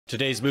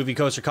Today's movie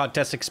coaster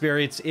contest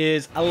experience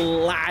is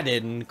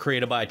Aladdin,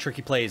 created by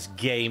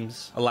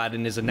TrickyPlaysGames.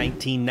 Aladdin is a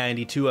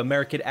 1992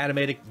 American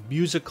animated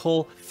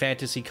musical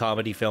fantasy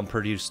comedy film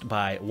produced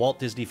by Walt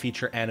Disney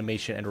Feature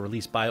Animation and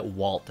released by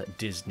Walt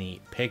Disney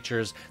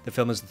Pictures. The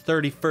film is the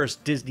 31st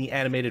Disney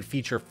animated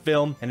feature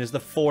film and is the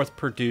fourth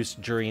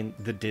produced during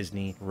the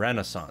Disney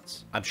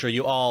Renaissance. I'm sure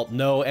you all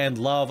know and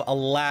love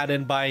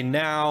Aladdin by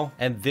now,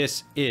 and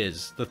this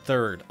is the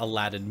third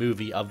Aladdin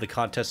movie of the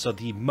contest, so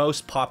the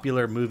most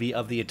popular movie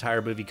of the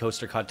entire movie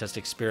coaster contest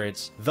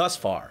experience thus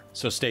far.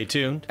 So stay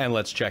tuned and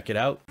let's check it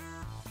out.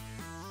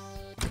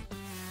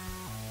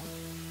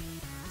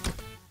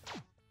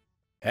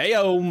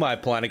 Heyo, my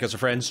Planet Coaster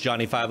friends,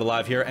 Johnny5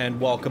 Alive here,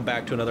 and welcome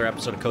back to another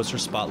episode of Coaster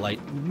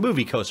Spotlight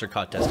Movie Coaster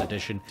Contest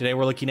Edition. Today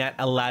we're looking at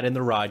Aladdin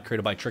the Ride,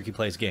 created by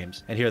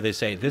TrickyPlaysGames. And here they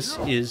say, this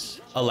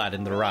is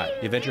Aladdin the Ride.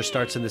 The adventure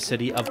starts in the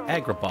city of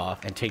Agrabah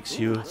and takes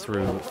you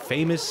through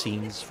famous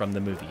scenes from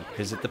the movie.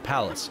 Visit the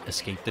palace,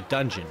 escape the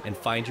dungeon, and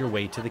find your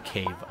way to the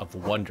Cave of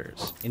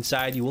Wonders.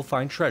 Inside you will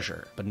find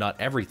treasure, but not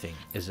everything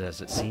is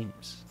as it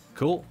seems.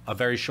 Cool. A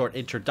very short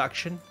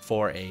introduction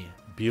for a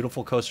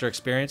beautiful coaster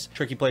experience.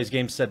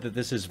 TrickyPlaysGames said that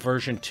this is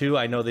version 2.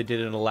 I know they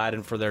did an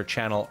Aladdin for their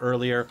channel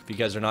earlier. If you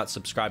guys are not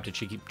subscribed to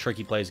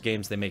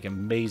TrickyPlaysGames, they make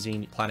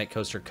amazing Planet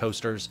Coaster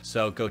coasters.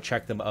 So go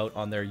check them out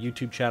on their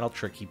YouTube channel,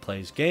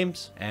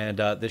 TrickyPlaysGames. And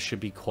this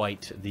should be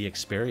quite the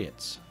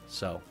experience.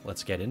 So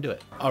let's get into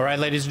it. All right,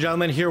 ladies and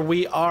gentlemen, here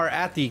we are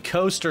at the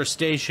coaster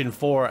station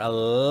for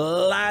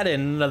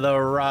Aladdin the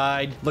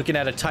Ride. Looking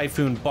at a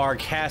Typhoon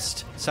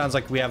Barcast. Sounds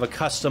like we have a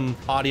custom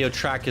audio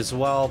track as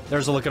well.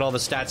 There's a look at all the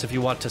stats if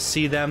you want to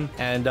see them.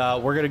 And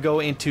we're gonna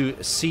go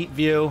into seat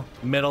view,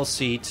 middle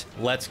seat.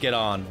 Let's get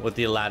on with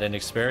the Aladdin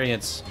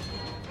experience.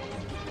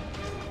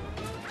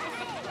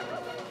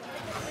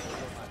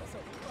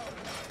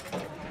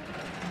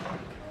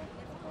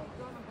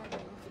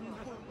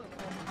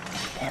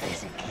 There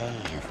is a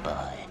cave,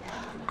 boy.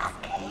 A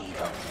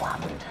cave of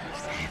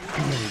wonders,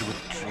 filled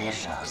with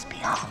treasures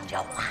beyond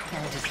your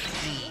wildest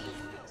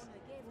dreams.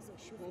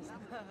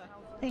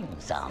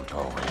 Things aren't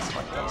always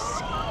what they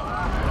seem.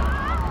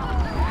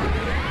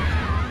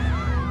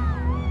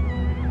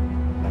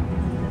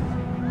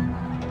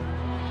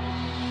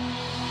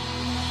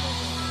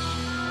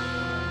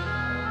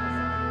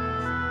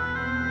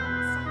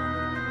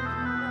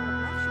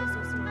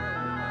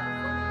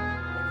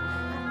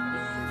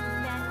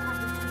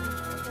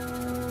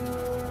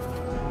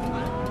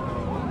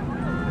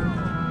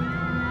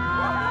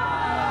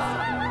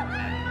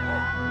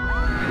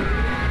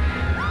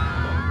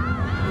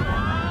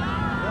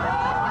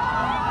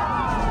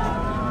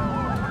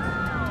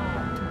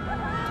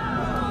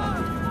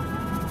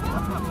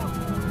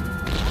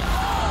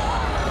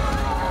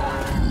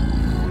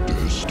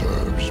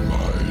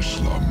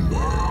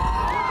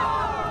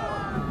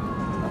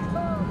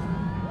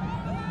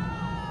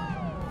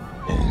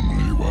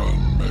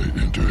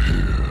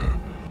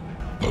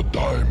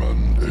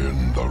 Diamond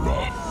in the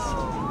rough.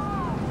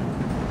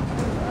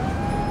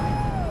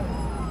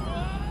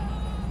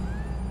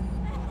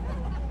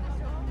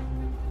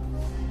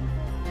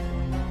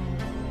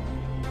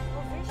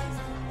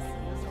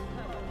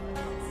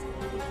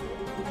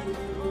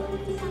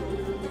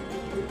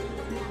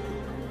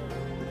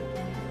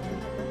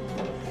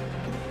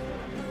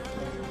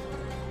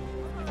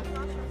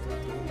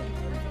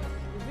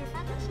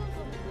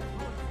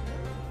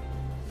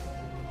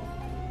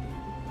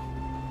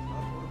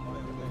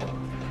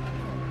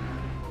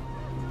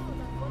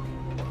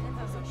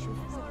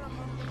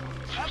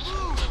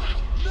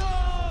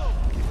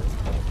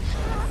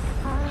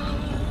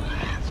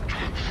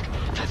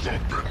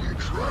 Forbidden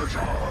treasure!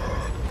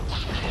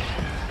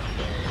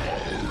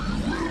 Oh,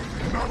 you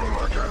will never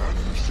again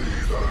see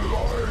the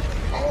light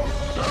of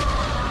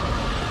day!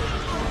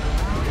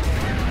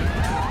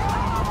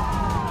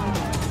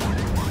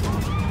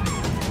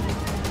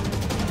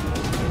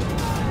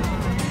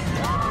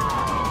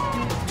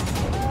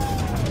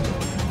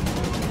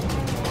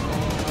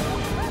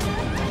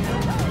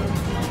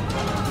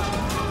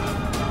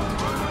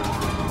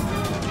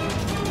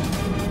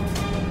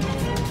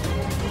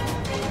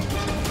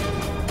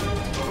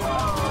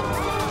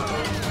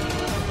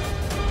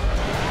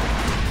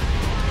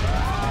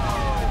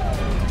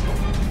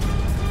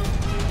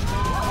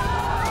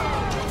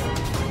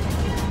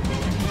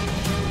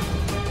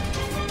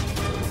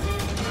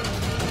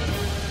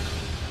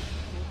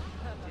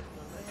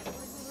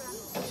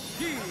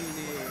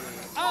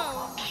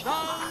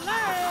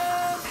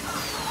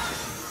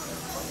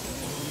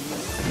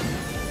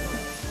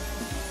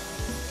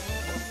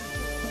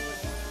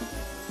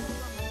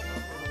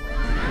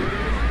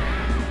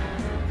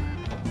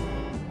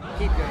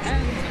 Keep your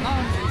hands and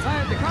arms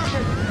inside the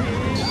carpet.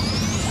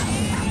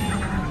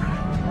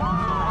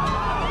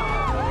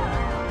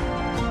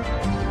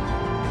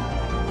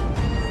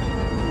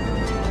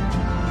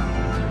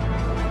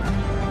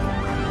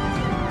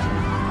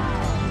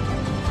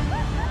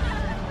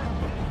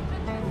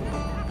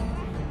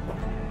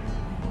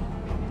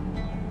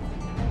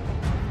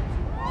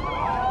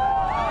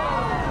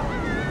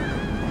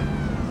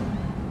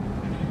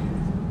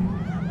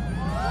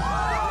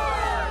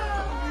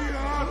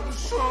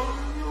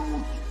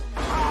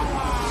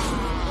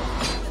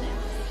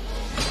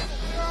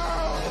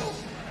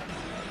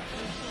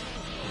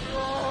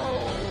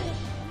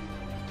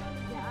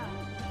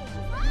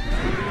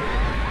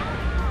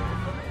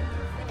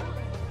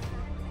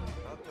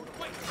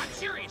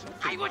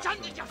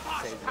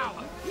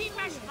 horsepower. He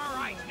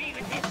mesmerized me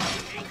with his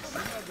techniques.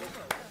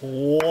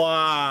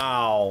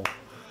 Wow.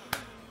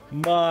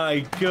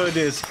 My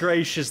goodness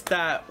gracious,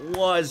 that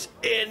was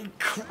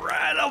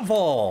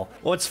incredible.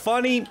 What's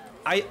funny,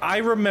 I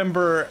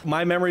remember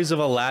my memories of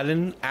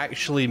Aladdin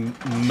actually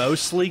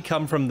mostly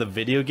come from the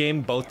video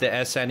game, both the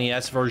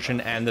SNES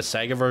version and the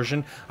Sega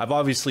version. I've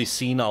obviously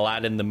seen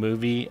Aladdin the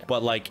movie,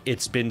 but like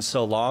it's been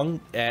so long.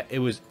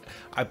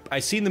 I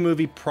seen the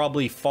movie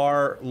probably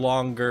far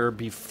longer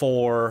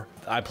before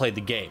I played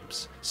the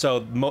games.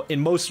 So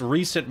in most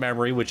recent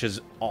memory, which is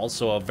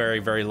also a very,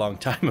 very long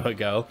time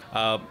ago,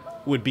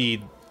 would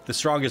be the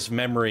strongest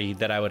memory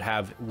that I would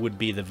have would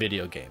be the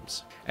video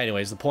games.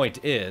 Anyways, the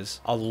point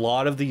is, a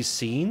lot of these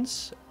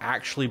scenes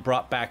actually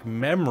brought back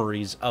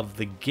memories of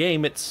the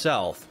game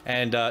itself.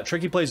 And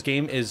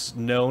TrickyPlaysGames is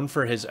known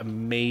for his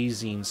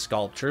amazing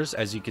sculptures.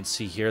 As you can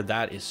see here,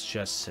 that is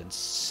just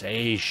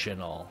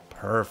sensational.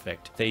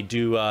 Perfect. They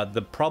do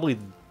probably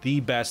the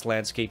best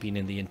landscaping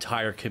in the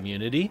entire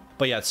community.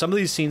 But yeah, some of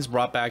these scenes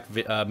brought back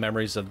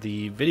memories of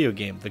the video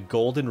game. The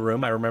golden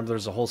room, I remember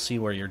there's a whole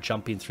scene where you're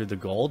jumping through the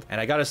gold.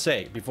 And I gotta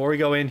say, before we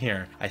go in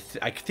here, I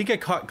think I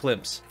caught a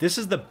glimpse. This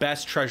is the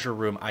best treasure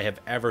room I have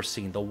ever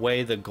seen. The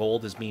way the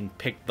gold is being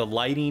picked, the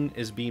lighting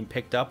is being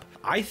picked up.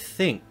 I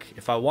think,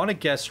 if I want to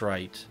guess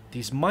right,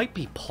 these might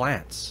be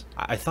plants.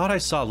 I thought I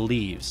saw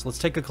leaves. Let's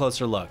take a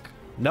closer look.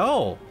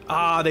 No.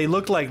 They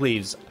look like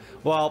leaves.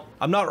 Well,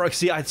 I'm not right.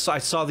 See, I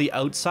saw the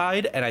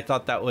outside and I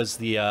thought that was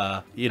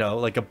the, you know,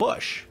 like a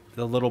bush.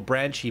 The little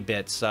branchy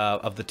bits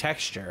of the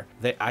texture.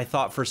 I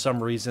thought for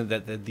some reason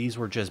that these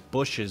were just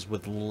bushes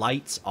with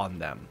lights on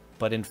them.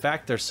 But in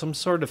fact, there's some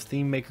sort of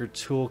Theme Maker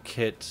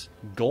Toolkit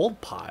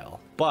gold pile.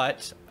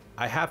 But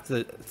I have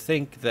to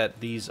think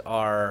that these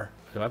are...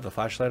 Do I have the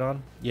flashlight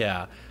on?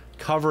 Yeah.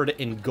 Covered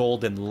in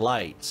golden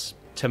lights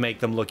to make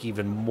them look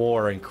even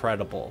more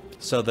incredible.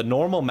 So the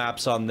normal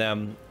maps on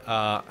them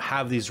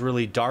have these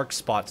really dark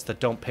spots that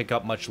don't pick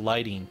up much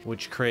lighting,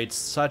 which creates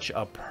such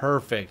a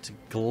perfect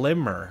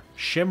glimmer.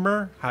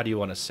 Shimmer? How do you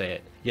want to say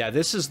it? Yeah,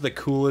 this is the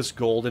coolest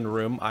golden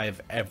room I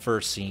have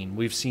ever seen.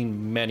 We've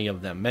seen many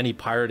of them, many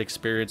pirate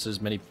experiences,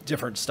 many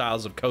different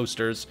styles of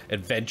coasters,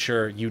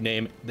 adventure, you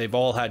name it. They've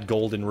all had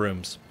golden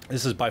rooms.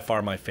 This is by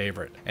far my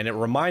favorite. And it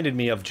reminded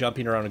me of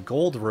jumping around a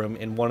gold room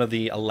in one of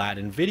the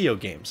Aladdin video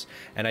games.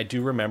 And I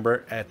do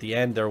remember at the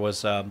end there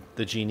was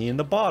the genie in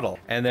the bottle.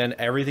 And then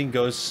everything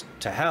goes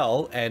to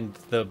hell and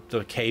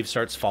the cave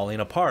starts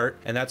falling apart.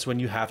 And that's when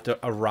you have to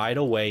ride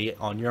away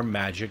on your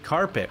magic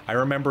carpet. I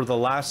remember the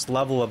last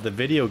level of the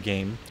video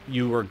game,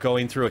 you were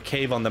going through a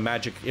cave on the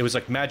magic, it was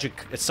like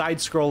magic, a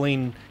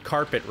side-scrolling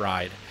carpet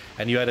ride.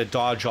 And you had to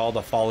dodge all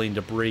the falling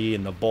debris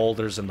and the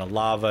boulders and the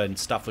lava and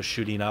stuff was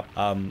shooting up.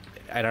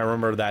 And I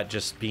remember that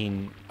just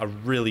being a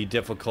really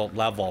difficult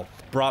level.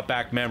 Brought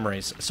back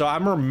memories. So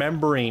I'm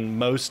remembering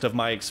most of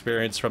my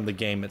experience from the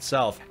game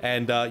itself.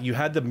 And you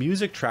had the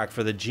music track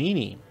for the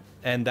genie.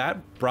 And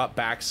that brought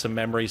back some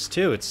memories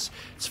too. It's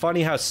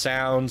funny how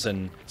sounds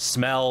and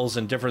smells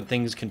and different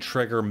things can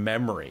trigger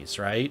memories,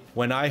 right?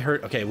 When I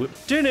heard, okay,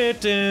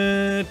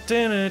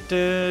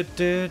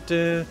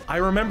 I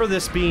remember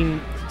this being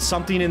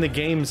something in the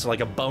games, like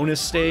a bonus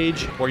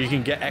stage where you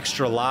can get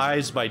extra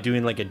lives by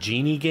doing like a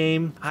genie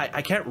game.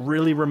 I can't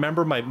really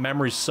remember, my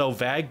memory's so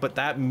vague, but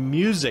that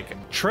music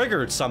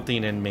triggered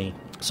something in me.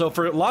 So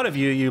for a lot of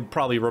you, you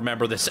probably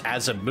remember this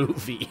as a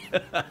movie.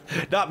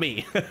 Not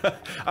me.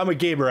 I'm a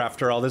gamer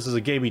after all. This is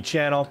a gaming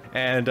channel.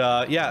 And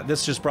yeah,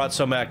 this just brought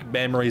so many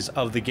memories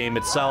of the game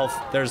itself.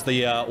 There's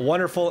the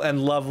wonderful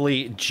and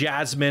lovely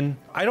Jasmine.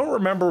 I don't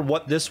remember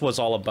what this was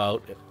all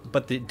about.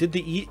 But did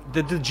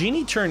the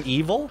genie turn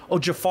evil? Oh,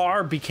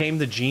 Jafar became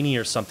the genie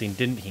or something,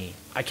 didn't he?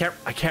 I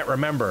can't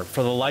remember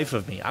for the life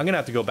of me. I'm gonna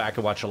have to go back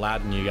and watch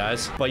Aladdin, you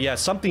guys. But yeah,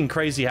 something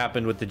crazy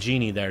happened with the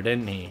genie there,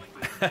 didn't he?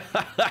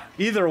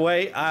 Either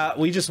way,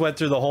 we just went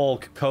through the whole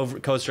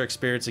coaster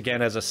experience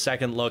again as a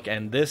second look,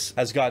 and this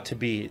has got to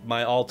be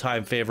my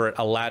all-time favorite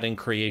Aladdin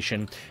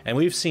creation. And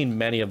we've seen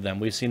many of them.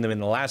 We've seen them in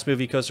the last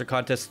movie coaster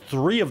contest,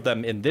 3 of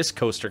them in this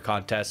coaster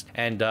contest,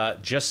 and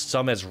just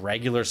some as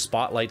regular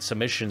spotlight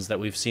submissions that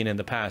we've seen in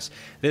the past.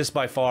 This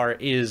by far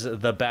is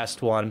the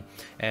best one,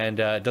 and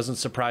it doesn't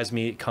surprise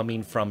me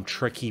coming from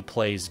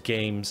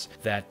TrickyPlaysGames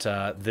that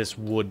this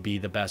would be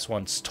the best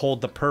one. It's told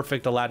the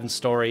perfect Aladdin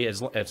story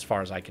as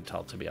far as I can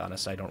tell, to be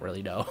honest. I don't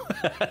really know.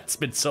 It's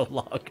been so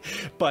long.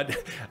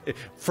 But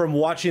from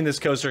watching this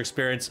coaster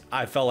experience,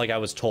 I felt like I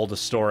was told a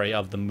story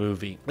of the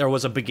movie. There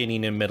was a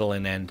beginning and middle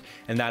and end,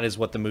 and that is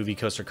what the movie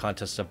coaster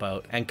contest is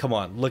about. And come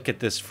on, look at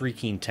this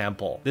freaking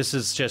temple. This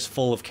is just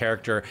full of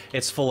character.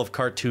 It's full of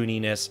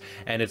cartooniness,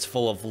 and it's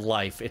full of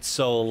life. It's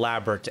so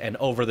elaborate and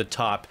over the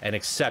top and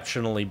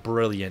exceptionally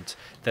brilliant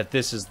that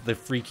this is the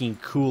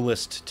freaking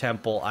coolest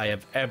temple I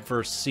have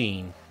ever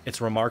seen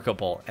It's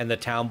remarkable. And the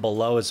town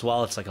below as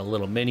well, it's like a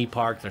little mini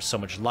park. There's so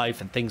much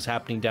life and things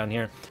happening down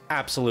here.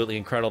 Absolutely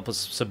incredible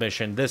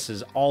submission. This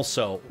is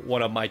also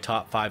one of my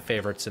top 5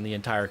 favorites in the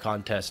entire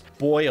contest.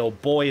 Boy, oh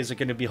boy, is it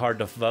going to be hard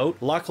to vote.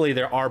 Luckily,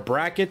 there are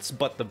brackets,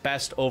 but the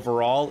best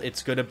overall,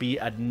 it's going to be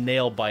a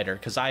nail biter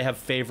because I have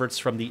favorites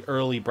from the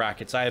early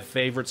brackets. I have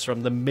favorites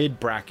from the mid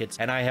brackets,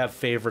 and I have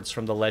favorites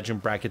from the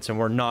legend brackets, and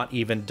we're not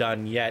even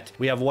done yet.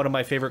 We have one of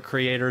my favorite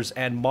creators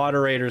and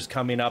moderators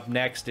coming up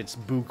next. It's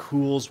Boo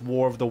Cool's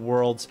War of the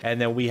Worlds, and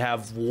then we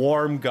have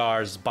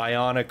Warmgar's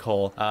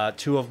Bionicle,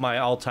 2 of my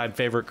all-time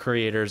favorite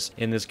creators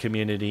in this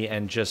community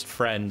and just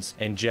friends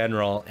in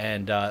general,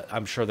 and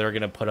I'm sure they're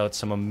going to put out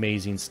some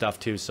amazing stuff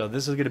too. So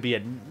this is going to be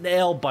a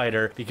nail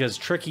biter because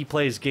Tricky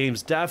Plays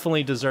Games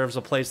definitely deserves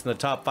a place in the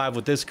top 5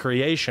 with this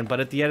creation, but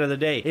at the end of the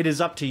day, it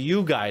is up to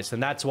you guys,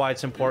 and that's why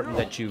it's important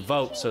that you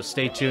vote. So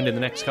stay tuned in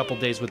the next couple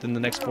days. Within the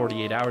next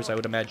 48 hours, I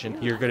would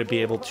imagine you're going to be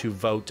able to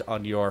vote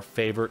on your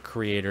favorite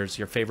creators,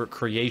 your favorite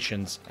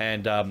creations,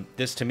 and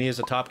this to me is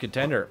a top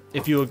contender.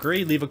 If you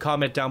agree, leave a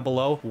comment down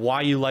below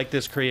why you like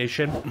this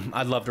creation.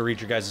 I'd love to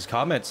read your guys'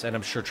 comments, and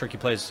I'm sure Tricky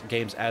Plays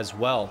Games as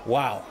well.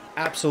 Wow,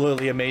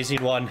 absolutely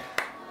amazing one.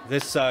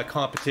 This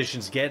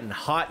competition's getting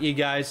hot, you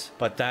guys,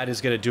 but that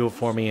is going to do it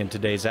for me in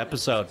today's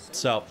episode.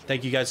 So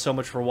thank you guys so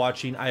much for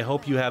watching. I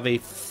hope you have a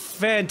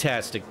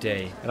fantastic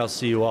day, and I'll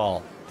see you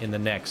all in the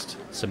next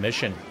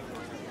submission.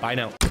 Bye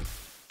now.